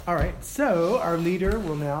All right, so our leader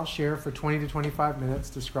will now share for 20 to 25 minutes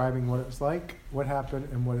describing what it was like, what happened,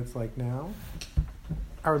 and what it's like now.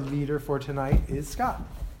 Our leader for tonight is Scott.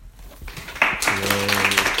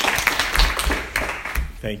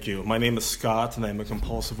 Thank you. My name is Scott, and I'm a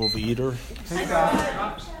compulsive overeater. Thanks,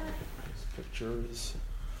 Scott. Pictures.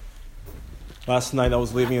 Last night I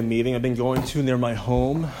was leaving a meeting I've been going to near my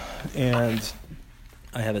home, and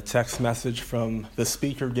I had a text message from the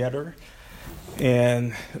speaker getter,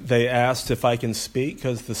 and they asked if I can speak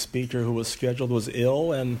because the speaker who was scheduled was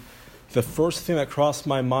ill, and the first thing that crossed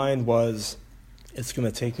my mind was it's going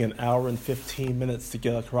to take me an hour and 15 minutes to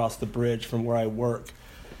get across the bridge from where I work.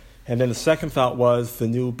 And then the second thought was the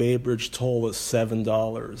new Bay Bridge toll is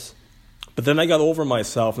 $7. But then I got over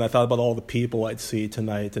myself, and I thought about all the people I'd see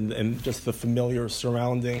tonight and just the familiar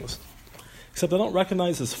surroundings. Except I don't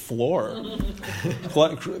recognize this floor.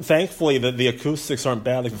 Thankfully, the acoustics aren't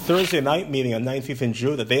bad. Like the Thursday night meeting on 19th and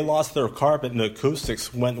Judah, they lost their carpet, and the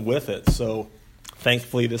acoustics went with it. So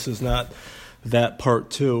thankfully, this is not that part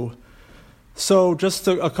too. So just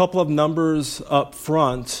a couple of numbers up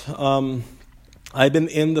front. I've been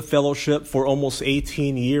in the fellowship for almost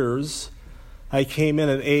 18 years. I came in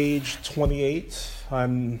at age 28.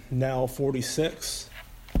 I'm now 46.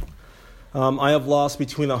 I have lost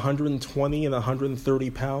between 120 and 130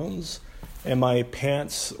 pounds, and my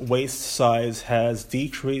pants waist size has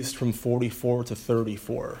decreased from 44 to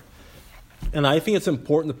 34. And I think it's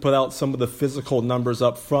important to put out some of the physical numbers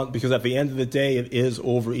up front because at the end of the day, it is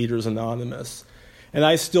Overeaters Anonymous. And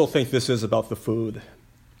I still think this is about the food.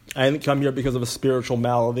 I didn't come here because of a spiritual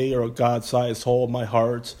malady or a God-sized hole in my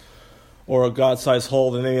heart or a God-sized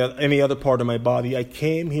hole in any other part of my body. I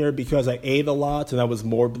came here because I ate a lot and I was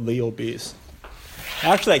morbidly obese.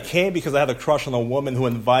 Actually, I came because I had a crush on a woman who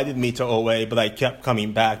invited me to OA, but I kept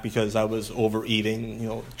coming back because I was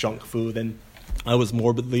overeating, junk food, and I was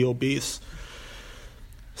morbidly obese.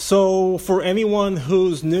 So for anyone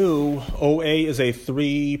who's new, OA is a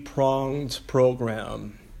 3-pronged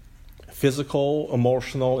program: physical,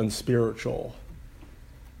 emotional, and spiritual.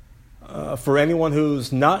 For anyone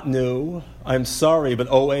who's not new, I'm sorry, but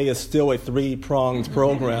OA is still a 3-pronged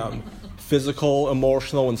program: physical,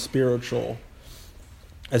 emotional, and spiritual.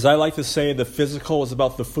 As I like to say, the physical is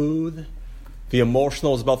about the food, the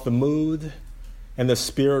emotional is about the mood, and the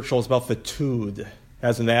spiritual is about the tude,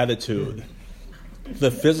 as an attitude.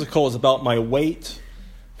 The physical is about my weight,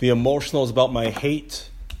 the emotional is about my hate,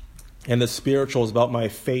 and the spiritual is about my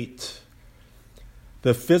fate.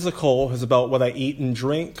 The physical is about what I eat and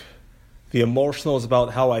drink, the emotional is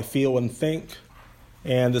about how I feel and think,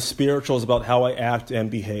 and the spiritual is about how I act and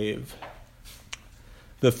behave.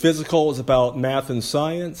 The physical is about math and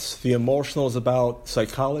science, the emotional is about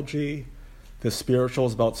psychology, the spiritual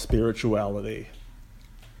is about spirituality.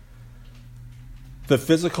 The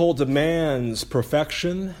physical demands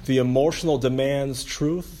perfection, the emotional demands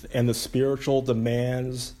truth, and the spiritual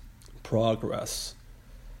demands progress.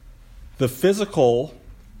 The physical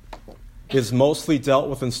is mostly dealt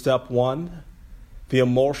with in step 1. The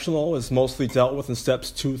emotional is mostly dealt with in steps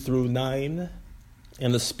 2 through 9.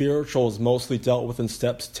 And the spiritual is mostly dealt with in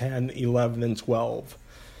steps 10, 11, and 12.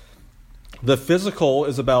 The physical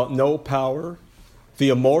is about no power. The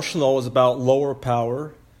emotional is about lower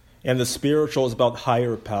power. And the spiritual is about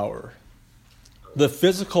higher power. The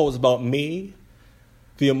physical is about me.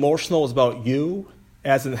 The emotional is about you,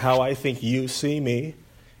 as in how I think you see me.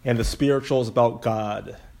 And the spiritual is about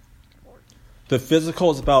God. The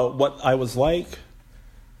physical is about what I was like.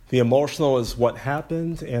 The emotional is what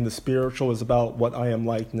happened. And the spiritual is about what I am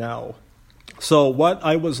like now. So what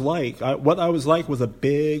I was like was a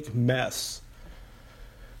big mess.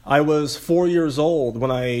 I was 4 years old when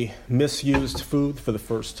I misused food for the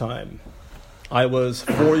first time. I was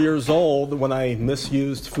 4 years old when I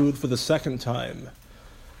misused food for the second time.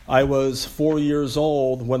 I was 4 years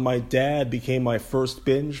old when my dad became my first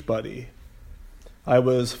binge buddy. I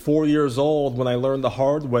was 4 years old when I learned the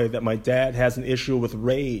hard way that my dad has an issue with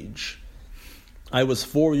rage. I was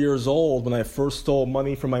 4 years old when I first stole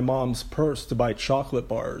money from my mom's purse to buy chocolate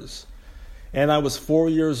bars. And I was 4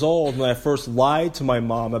 years old when I first lied to my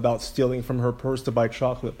mom about stealing from her purse to buy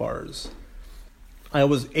chocolate bars. I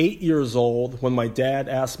was 8 years old when my dad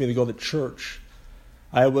asked me to go to church.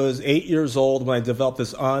 I was 8 years old when I developed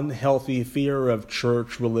this unhealthy fear of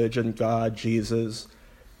church, religion, God, Jesus.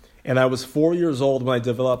 And I was 4 years old when I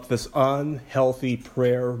developed this unhealthy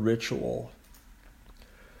prayer ritual.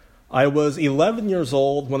 I was 11 years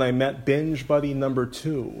old when I met binge buddy number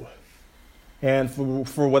 2. And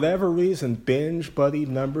for whatever reason, binge buddy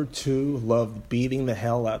number 2 loved beating the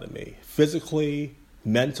hell out of me. Physically,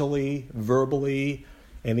 mentally, verbally,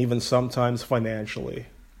 and even sometimes financially.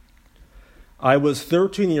 I was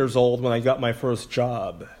 13 years old when I got my first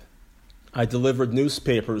job. I delivered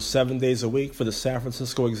newspapers 7 days a week for the San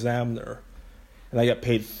Francisco Examiner, and I got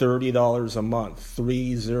paid $30 a month,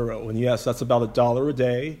 30. And yes, that's about $1 a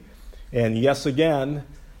day. And yes, again,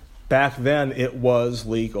 back then it was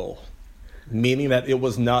legal, meaning that it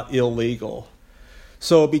was not illegal.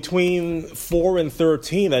 So between 4 and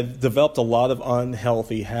 13, I developed a lot of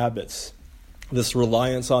unhealthy habits. This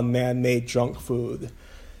reliance on man-made junk food,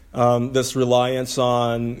 this reliance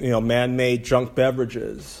on man-made junk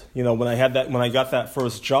beverages. When I got that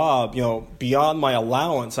first job, beyond my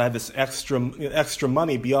allowance, I had this extra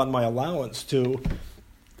money beyond my allowance to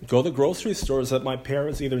go to grocery stores that my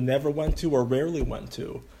parents either never went to or rarely went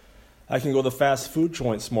to. I can go to fast food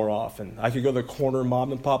joints more often. I could go to the corner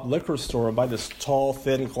mom and pop liquor store and buy this tall,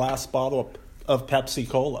 thin glass bottle of Pepsi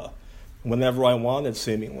Cola whenever I wanted,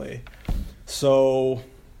 seemingly. So,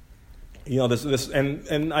 this,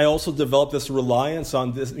 and I also developed this reliance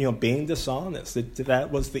on this, being dishonest.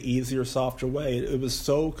 That was the easier, softer way. It was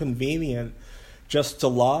so convenient just to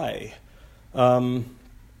lie.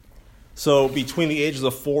 So between the ages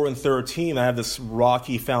of 4 and 13, I had this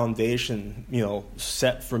rocky foundation,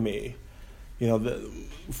 set for me.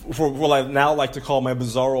 For what I now like to call my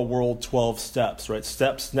Bizarro World 12 steps, right?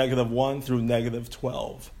 Steps -1 through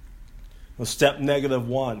 -12. Step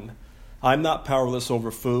 -1, I'm not powerless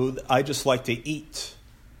over food. I just like to eat.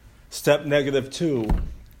 Step -2,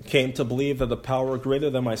 came to believe that the power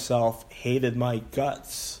greater than myself hated my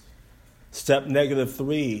guts. Step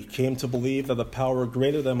 -3, came to believe that the power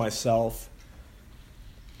greater than myself.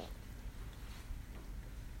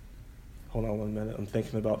 Hold on 1 minute. I'm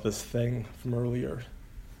thinking about this thing from earlier.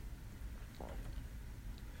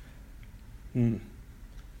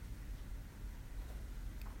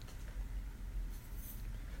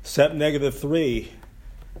 Step -3,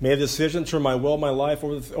 made a decision to turn my will, my life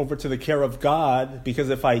over to the care of God, because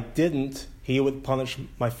if I didn't, He would punish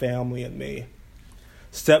my family and me.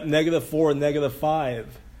 Step -4 and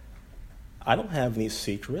 -5, I don't have any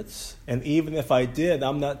secrets, and even if I did,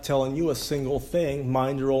 I'm not telling you a single thing.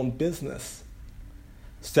 Mind your own business.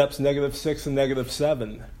 Steps -6 and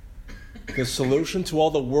 -7, the solution to all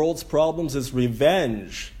the world's problems is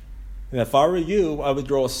revenge. And if I were you, I would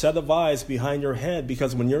grow a set of eyes behind your head,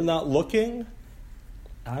 because when you're not looking,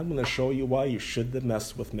 I'm going to show you why you shouldn't have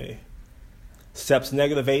messed with me. Steps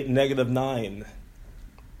 -8 and -9.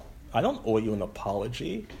 I don't owe you an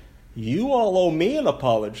apology. You all owe me an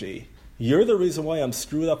apology. You're the reason why I'm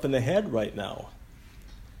screwed up in the head right now.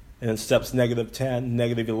 And then steps -10,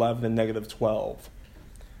 -11, and -12.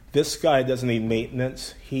 This guy doesn't need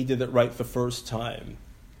maintenance. He did it right the first time,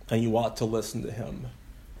 and you ought to listen to him.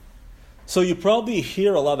 So you probably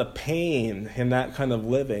hear a lot of pain in that kind of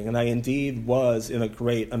living, and I indeed was in a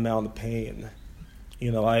great amount of pain.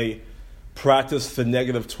 I practiced the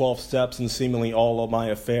 -12 steps in seemingly all of my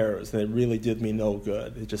affairs, and it really did me no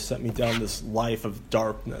good. It just sent me down this life of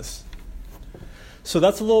darkness. So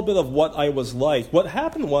that's a little bit of what I was like. What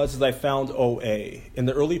happened was I found OA. In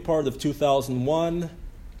the early part of 2001,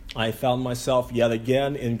 I found myself yet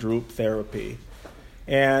again in group therapy.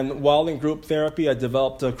 And while in group therapy, I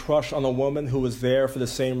developed a crush on a woman who was there for the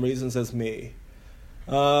same reasons as me.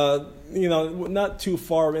 Not too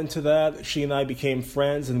far into that, she and I became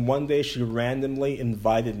friends, and one day she randomly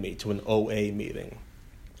invited me to an OA meeting.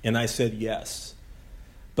 And I said yes.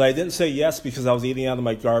 But I didn't say yes because I was eating out of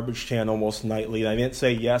my garbage can almost nightly, and I didn't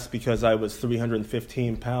say yes because I was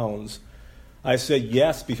 315 pounds. I said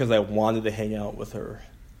yes because I wanted to hang out with her.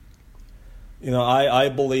 I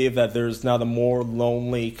believe that there's not a more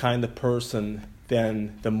lonely kind of person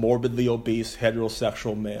than the morbidly obese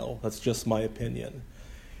heterosexual male. That's just my opinion.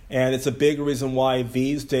 And it's a big reason why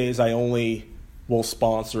these days I only will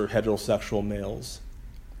sponsor heterosexual males.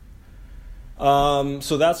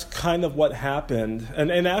 So that's kind of what happened.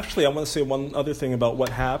 And actually, I want to say one other thing about what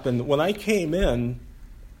happened. When I came in,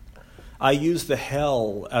 I used the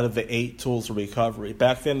hell out of the 8 tools of recovery.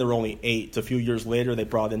 Back then, there were only 8. A few years later, they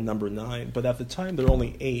brought in number 9. But at the time, there were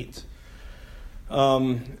only 8.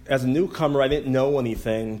 As a newcomer, I didn't know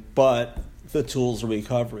anything but the tools of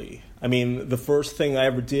recovery. I mean, the first thing I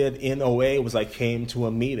ever did in OA was I came to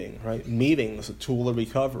a meeting, right? Meeting was a tool of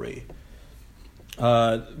recovery.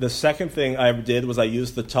 The second thing I ever did was I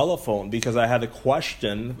used the telephone because I had a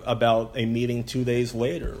question about a meeting 2 days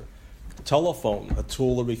later. Telephone, a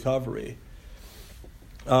tool of recovery.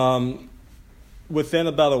 Within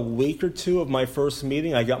about a week or 2 of my first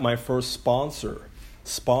meeting, I got my first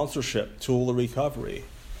sponsorship, tool of recovery.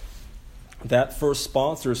 That first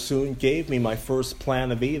sponsor soon gave me my first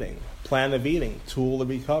plan of eating, tool of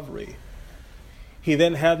recovery. He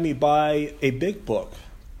then had me buy a big book,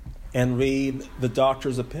 and read the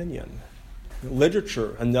doctor's opinion.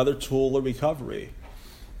 Literature, another tool of recovery.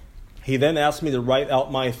 He then asked me to write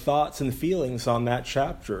out my thoughts and feelings on that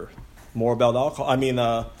chapter. More about alcohol.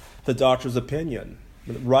 The doctor's opinion.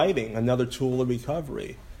 Writing, another tool of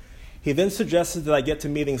recovery. He then suggested that I get to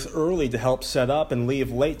meetings early to help set up and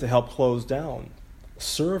leave late to help close down.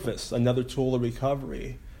 Service, another tool of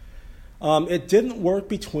recovery. It didn't work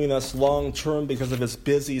between us long term because of his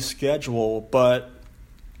busy schedule, but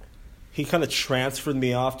he kind of transferred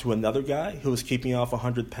me off to another guy who was keeping off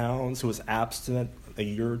 100 pounds, who was abstinent a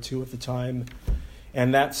year or two at the time.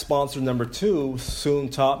 And that sponsor number 2 soon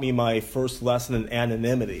taught me my first lesson in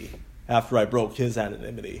anonymity after I broke his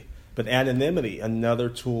anonymity. But anonymity, another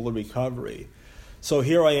tool of recovery. So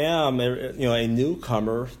here I am, a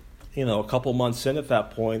newcomer, a couple months in at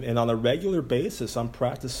that point, and on a regular basis, I'm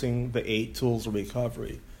practicing the 8 tools of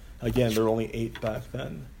recovery. Again, there were only 8 back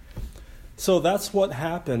then. So that's what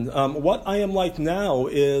happened. What I am like now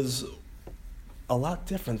is a lot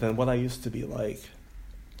different than what I used to be like.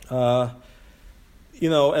 As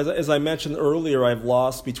I mentioned earlier, I've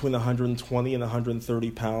lost between 120 and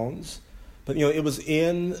 130 pounds. But, it was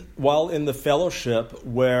while in the fellowship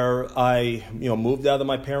where I, moved out of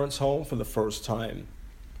my parents' home for the first time.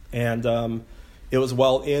 And it was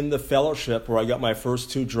while in the fellowship where I got my first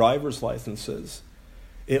 2 driver's licenses.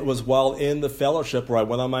 It was while in the fellowship where I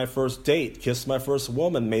went on my first date, kissed my first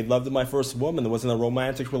woman, made love to my first woman, was in a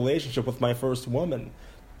romantic relationship with my first woman,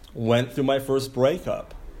 went through my first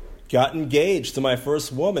breakup, got engaged to my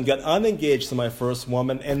first woman, got unengaged to my first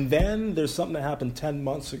woman, and then there's something that happened 10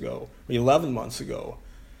 months ago, or 11 months ago.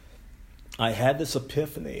 I had this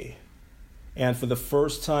epiphany, and for the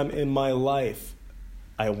first time in my life,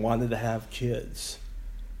 I wanted to have kids.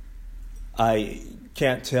 I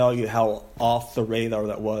can't tell you how off the radar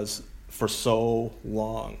that was for so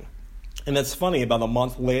long. And it's funny, about a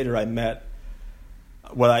month later, I met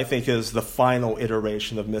what I think is the final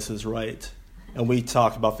iteration of Mrs. Wright. And we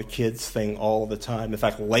talk about the kids thing all the time. In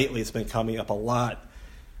fact, lately it's been coming up a lot.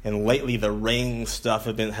 And lately the ring stuff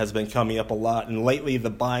has been coming up a lot. And lately the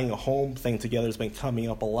buying a home thing together has been coming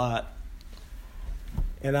up a lot.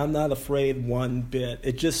 And I'm not afraid one bit.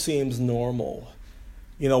 It just seems normal.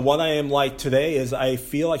 What I am like today is I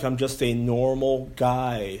feel like I'm just a normal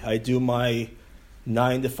guy. I do my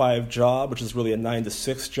 9-to-5 job, which is really a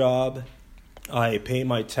 9-to-6 job. I pay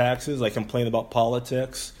my taxes. I complain about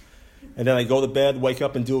politics. And then I go to bed, wake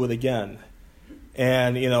up, and do it again.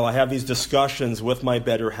 And, I have these discussions with my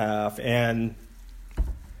better half, and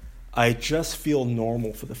I just feel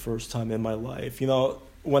normal for the first time in my life.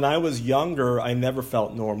 When I was younger, I never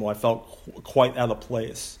felt normal. I felt quite out of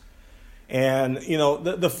place. And,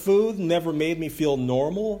 the food never made me feel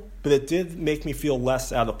normal, but it did make me feel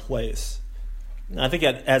less out of place. And I think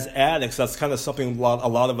as addicts, that's kind of something a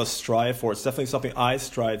lot of us strive for. It's definitely something I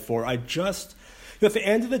strive for. At the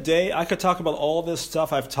end of the day, I could talk about all this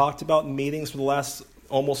stuff I've talked about in meetings for the last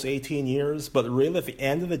almost 18 years, but really at the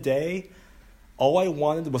end of the day, all I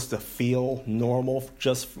wanted was to feel normal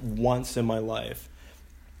just once in my life.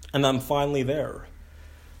 And I'm finally there.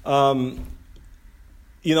 I'm,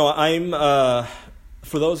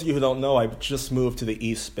 for those of you who don't know, I just moved to the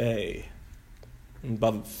East Bay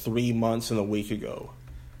about 3 months and a week ago.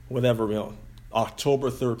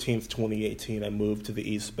 October 13th, 2018, I moved to the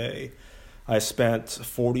East Bay. I spent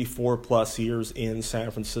 44 plus years in San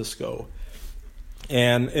Francisco.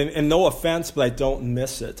 And no offense, but I don't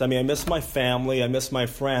miss it. I miss my family, I miss my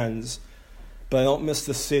friends, but I don't miss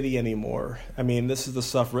the city anymore. This is the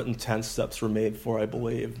stuff written 10 steps were made for, I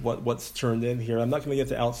believe, what's turned in here. I'm not going to get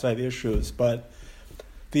to outside issues, but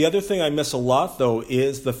the other thing I miss a lot, though,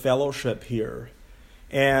 is the fellowship here.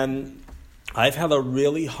 And I've had a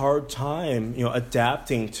really hard time,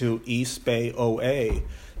 adapting to East Bay OA.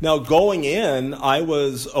 Now, going in, I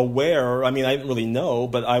was aware, I didn't really know,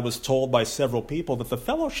 but I was told by several people that the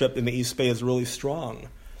fellowship in the East Bay is really strong.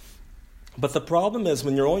 But the problem is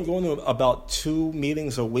when you're only going to about 2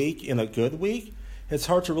 meetings a week in a good week, it's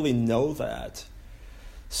hard to really know that.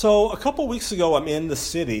 So a couple weeks ago, I'm in the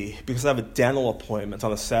city because I have a dental appointment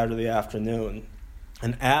on a Saturday afternoon.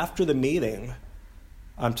 And after the meeting,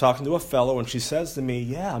 I'm talking to a fellow, and she says to me,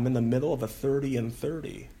 yeah, I'm in the middle of a 30 and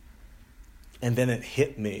 30. And then it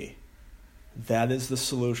hit me. That is the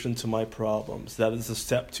solution to my problems. That is the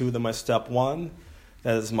step 2 to my step 1.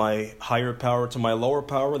 That is my higher power to my lower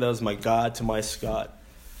power. That is my God to my Scott.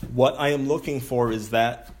 What I am looking for is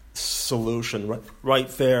that solution right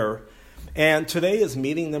there. And today is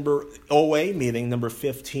OA meeting number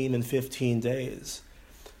 15 in 15 days.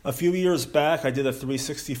 A few years back, I did a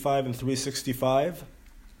 365 and 365.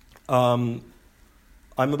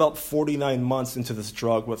 I'm about 49 months into this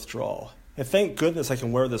drug withdrawal. And thank goodness I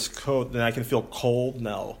can wear this coat and I can feel cold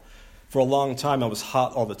now. For a long time, I was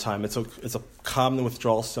hot all the time. It's a common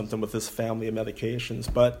withdrawal symptom with this family of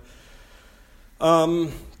medications. But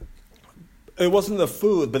it wasn't the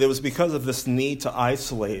food, but it was because of this need to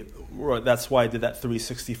isolate. That's why I did that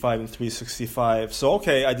 365 and 365. So,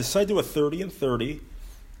 okay, I decided to do a 30 and 30.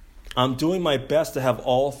 I'm doing my best to have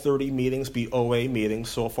all 30 meetings be OA meetings.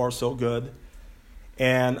 So far, so good.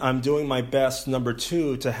 And I'm doing my best, number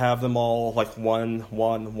 2, to have them all like 1,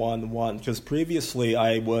 1, 1, 1. Because previously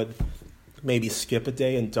I would maybe skip a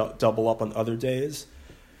day and double up on other days.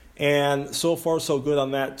 And so far, so good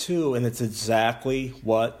on that too. And it's exactly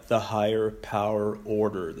what the higher power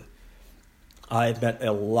ordered. I've met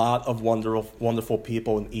a lot of wonderful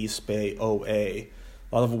people in East Bay OA, a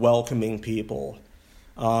lot of welcoming people.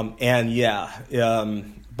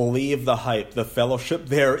 Believe the hype. The fellowship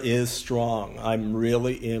there is strong. I'm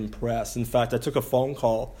really impressed. In fact, I took a phone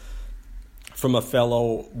call from a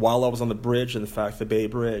fellow while I was on the bridge, in fact, the Bay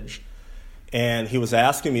Bridge. And he was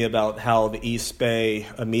asking me about how the East Bay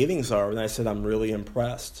meetings are, and I said, I'm really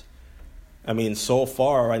impressed. I mean, so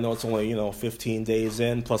far, I know it's only, 15 days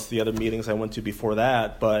in, plus the other meetings I went to before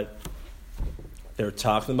that, but they're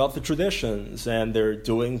talking about the traditions, and they're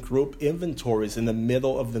doing group inventories in the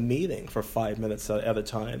middle of the meeting for 5 minutes at a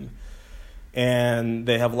time. And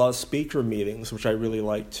they have a lot of speaker meetings, which I really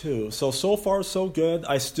like too. So far, so good.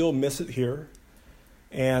 I still miss it here.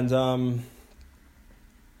 And,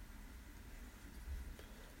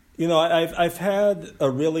 I've had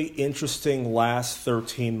a really interesting last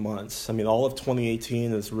 13 months. I mean, all of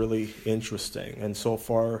 2018 is really interesting. And so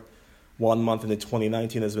far, 1 month into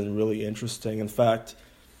 2019 has been really interesting. In fact,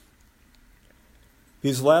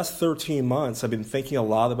 these last 13 months, I've been thinking a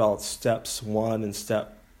lot about steps 1 and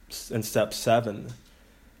step 7.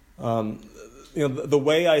 The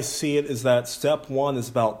way I see it is that step 1 is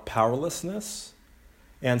about powerlessness,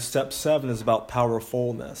 and step 7 is about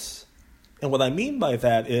powerfulness. And what I mean by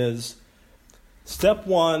that is step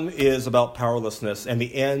 1 is about powerlessness, and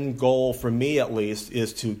the end goal, for me at least,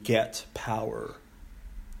 is to get power.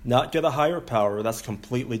 Not get a higher power, that's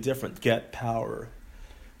completely different. Get power.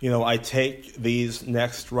 I take these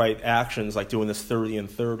next right actions, like doing this 30 and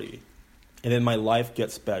 30, and then my life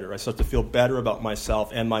gets better. I start to feel better about myself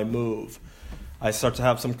and my move. I start to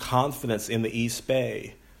have some confidence in the East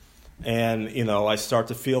Bay. And, I start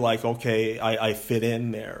to feel like, okay, I fit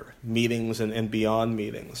in there, meetings and beyond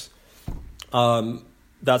meetings.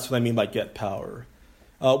 That's what I mean by get power.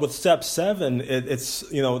 With step 7, it's,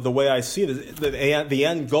 the way I see it, the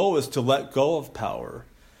end goal is to let go of power.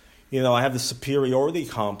 I have the superiority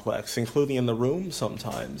complex, including in the room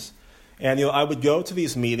sometimes. And, I would go to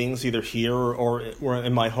these meetings either here or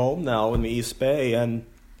in my home now in the East Bay, and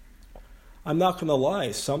I'm not going to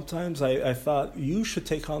lie. Sometimes I thought, you should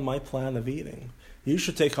take on my plan of eating. You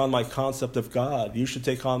should take on my concept of God. You should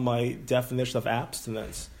take on my definition of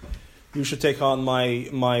abstinence. You should take on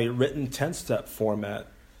my written 10-step format,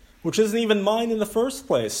 which isn't even mine in the first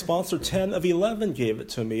place. Sponsor 10 of 11 gave it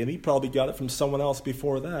to me, and he probably got it from someone else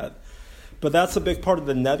before that. But that's a big part of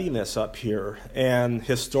the nuttiness up here, and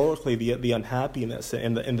historically the unhappiness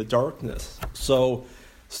and the darkness. So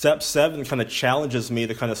step 7 kind of challenges me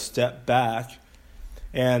to kind of step back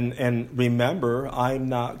and remember, I'm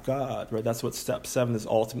not God, right? That's what step 7 is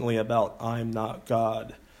ultimately about. I'm not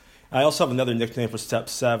God. I also have another nickname for step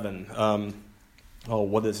 7.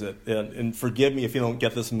 What is it? And forgive me if you don't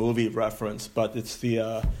get this movie reference, but it's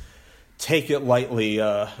the Take It Lightly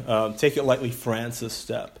Francis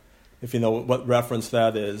step, if you know what reference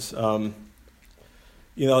that is.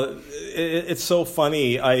 It's so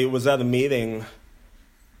funny. I was at a meeting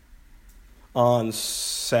on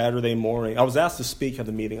Saturday morning. I was asked to speak at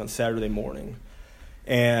the meeting on Saturday morning.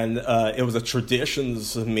 And it was a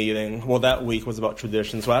traditions meeting. Well, that week was about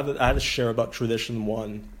traditions. So I had to share about tradition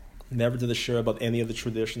 1. Never did I share about any of the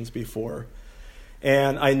traditions before.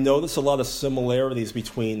 And I noticed a lot of similarities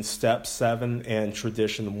between step 7 and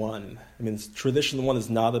tradition 1. I mean, tradition 1 is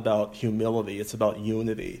not about humility. It's about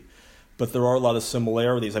unity. But there are a lot of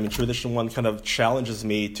similarities. I mean, tradition 1 kind of challenges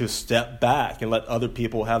me to step back and let other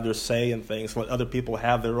people have their say in things, let other people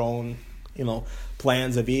have their own,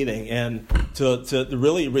 plans of eating, and to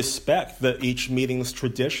really respect each meeting's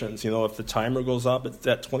traditions. If the timer goes up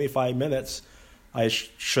at 25 minutes, I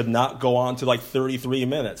should not go on to 33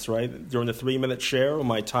 minutes, right? During the 3-minute share, when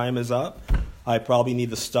my time is up, I probably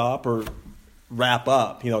need to stop or wrap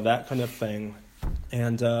up, that kind of thing.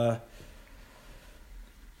 And and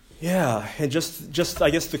just I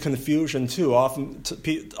guess the confusion too.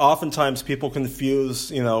 Oftentimes people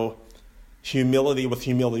confuse, humility with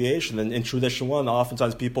humiliation. And in tradition one,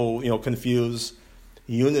 oftentimes people confuse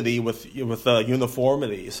unity with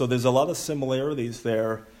uniformity. So there's a lot of similarities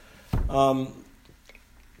there.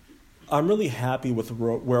 I'm really happy with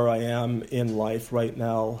where I am in life right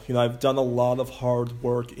now. I've done a lot of hard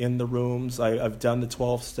work in the rooms. I've done the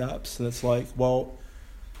 12 steps, and it's like, well,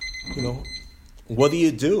 what do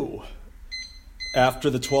you do after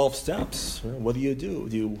the 12 steps? What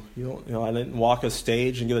do? I didn't walk a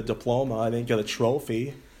stage and get a diploma. I didn't get a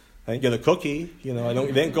trophy. I didn't get a cookie. I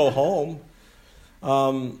didn't go home.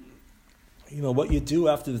 What you do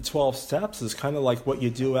after the 12 steps is kind of like what you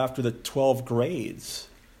do after the 12 grades.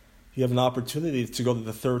 You have an opportunity to go to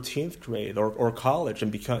the 13th grade or college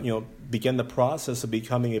and begin the process of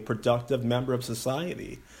becoming a productive member of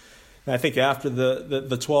society. And I think after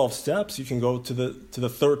the 12 steps, you can go to the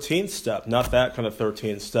 13th step, not that kind of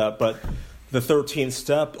 13th step, but the 13th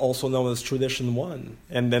step, also known as tradition one,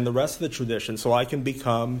 and then the rest of the tradition. So I can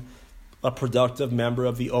become a productive member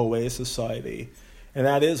of the OA society. And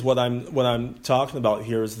that is what I'm talking about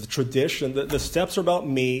here is the tradition. The steps are about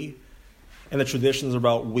me, and the traditions are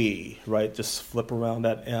about we, right? Just flip around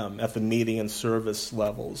that M at the meeting and service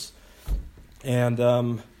levels. And,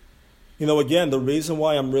 again, the reason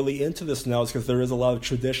why I'm really into this now is because there is a lot of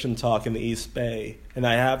tradition talk in the East Bay. And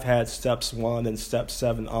I have had steps 1 and step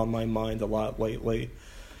 7 on my mind a lot lately.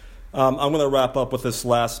 I'm going to wrap up with this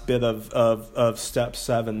last bit of step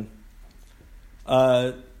 7.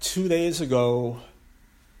 2 days ago,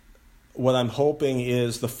 what I'm hoping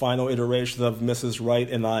is the final iteration of Mrs. Wright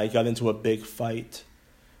and I got into a big fight.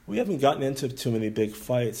 We haven't gotten into too many big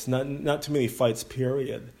fights, not too many fights,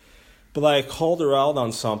 period. But I called her out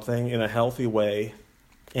on something in a healthy way,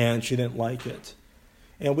 and she didn't like it.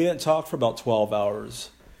 And we didn't talk for about 12 hours.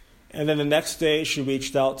 And then the next day, she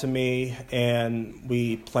reached out to me, and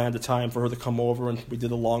we planned a time for her to come over, and we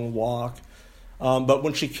did a long walk. But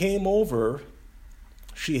when she came over,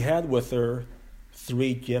 she had with her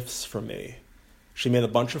 3 gifts for me. She made a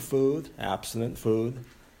bunch of food, abstinent food.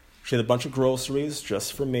 She had a bunch of groceries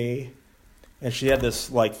just for me, and she had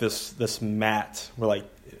this mat where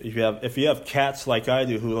if you have cats like I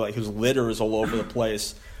do whose litter is all over the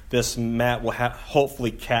place, this mat will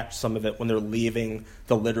hopefully catch some of it when they're leaving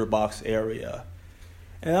the litter box area.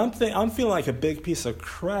 And I'm feeling like a big piece of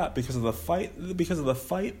crap because of the fight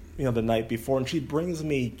the night before, and she brings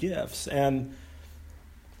me gifts. And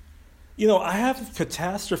I haven't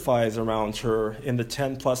catastrophized around her in the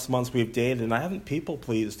 10-plus months we've dated, and I haven't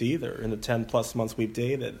people-pleased either in the 10-plus months we've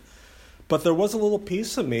dated. But there was a little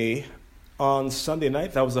piece of me on Sunday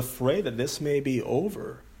night that was afraid that this may be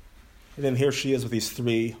over. And then here she is with these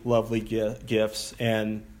 3 lovely gifts,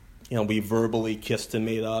 and we verbally kissed and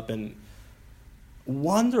made up, and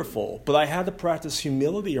wonderful. But I had to practice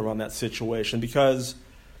humility around that situation because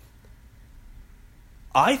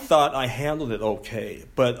I thought I handled it okay,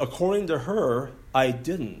 but according to her, I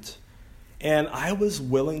didn't. And I was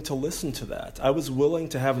willing to listen to that. I was willing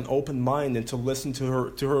to have an open mind and to listen to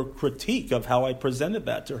her critique of how I presented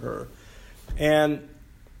that to her. And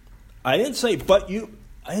I didn't say,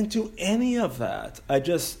 I didn't do any of that. I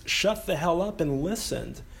just shut the hell up and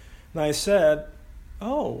listened. And I said,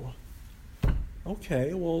 oh,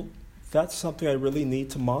 okay, well, that's something I really need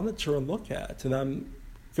to monitor and look at. And I'm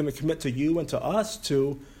going to commit to you and to us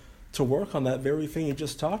to work on that very thing you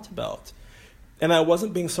just talked about. And I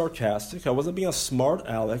wasn't being sarcastic. I wasn't being a smart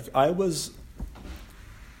aleck. I don't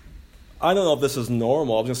know if this is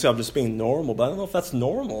normal. I was going to say I'm just being normal, but I don't know if that's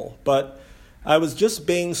normal. But I was just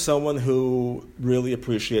being someone who really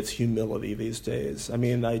appreciates humility these days. I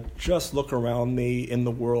mean, I just look around me in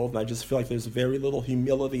the world, and I just feel like there's very little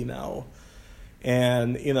humility now.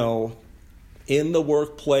 And, in the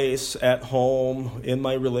workplace, at home, in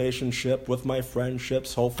my relationship, with my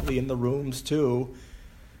friendships, hopefully in the rooms too,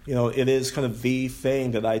 it is kind of the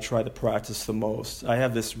thing that I try to practice the most. I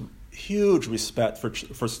have this huge respect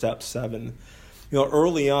for step 7.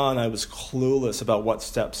 Early on I was clueless about what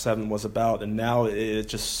step 7 was about, and now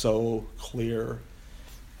it's just so clear.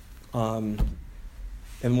 And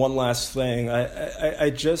one last thing,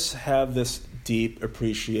 I just have this deep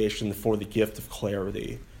appreciation for the gift of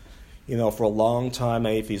clarity. For a long time, I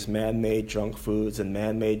ate these man-made junk foods and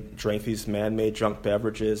drank these man-made junk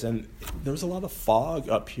beverages, and there was a lot of fog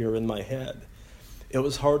up here in my head. It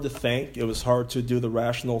was hard to think. It was hard to do the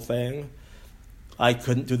rational thing. I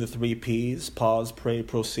couldn't do the 3 Ps, pause, pray,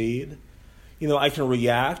 proceed. I can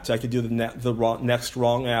react. I could do the next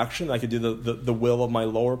wrong action. I could do the will of my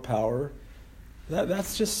lower power.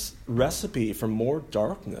 That's just recipe for more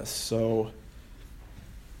darkness. So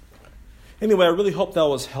anyway, I really hope that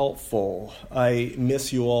was helpful. I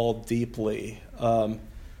miss you all deeply.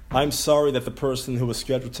 I'm sorry that the person who was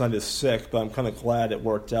scheduled tonight is sick, but I'm kind of glad it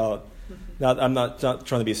worked out. I'm not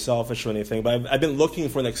trying to be selfish or anything, but I've been looking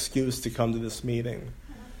for an excuse to come to this meeting.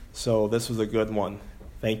 So this was a good one.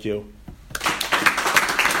 Thank you.